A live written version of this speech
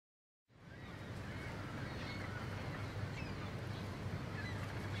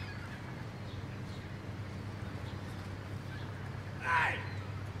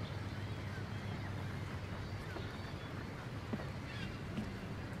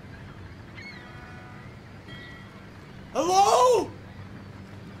Hello?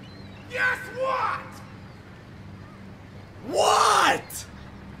 Guess what? What?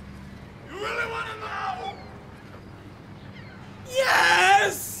 You really want to know?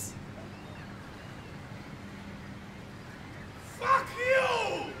 Yes! Fuck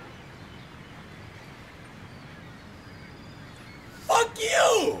you! Fuck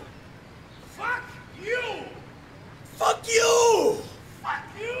you! Fuck you! Fuck you! Fuck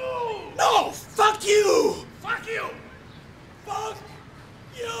you! No! Fuck you! Fuck you! Fuck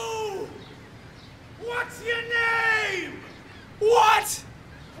you! What's your name? What?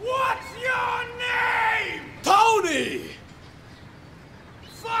 What's your name? Tony!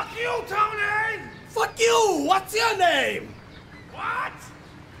 Fuck you, Tony! Fuck you! What's your name? What?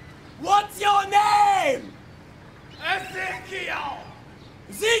 What's your name? Ezekiel!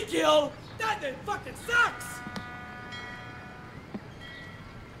 Ezekiel? That name fucking sucks!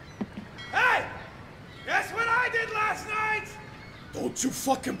 Hey! Guess what I did last night? Don't you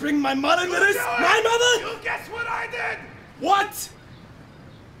fucking bring my mother to You this! do it! My mother? You guess what I did? What?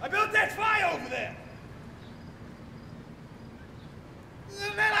 I built that fire over there.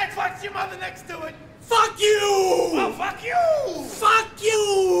 And then I fucked your mother next to it. Fuck you! Oh, fuck you! Fuck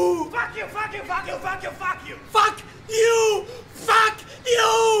you! Fuck you, fuck you, fuck you, fuck you, fuck you! Fuck you! Fuck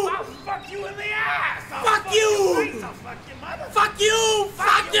you! I'll fuck you in the ass! I'll Fuck fuck you! your face. I'll fuck your mother! Fuck you!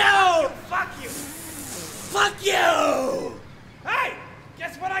 Fuck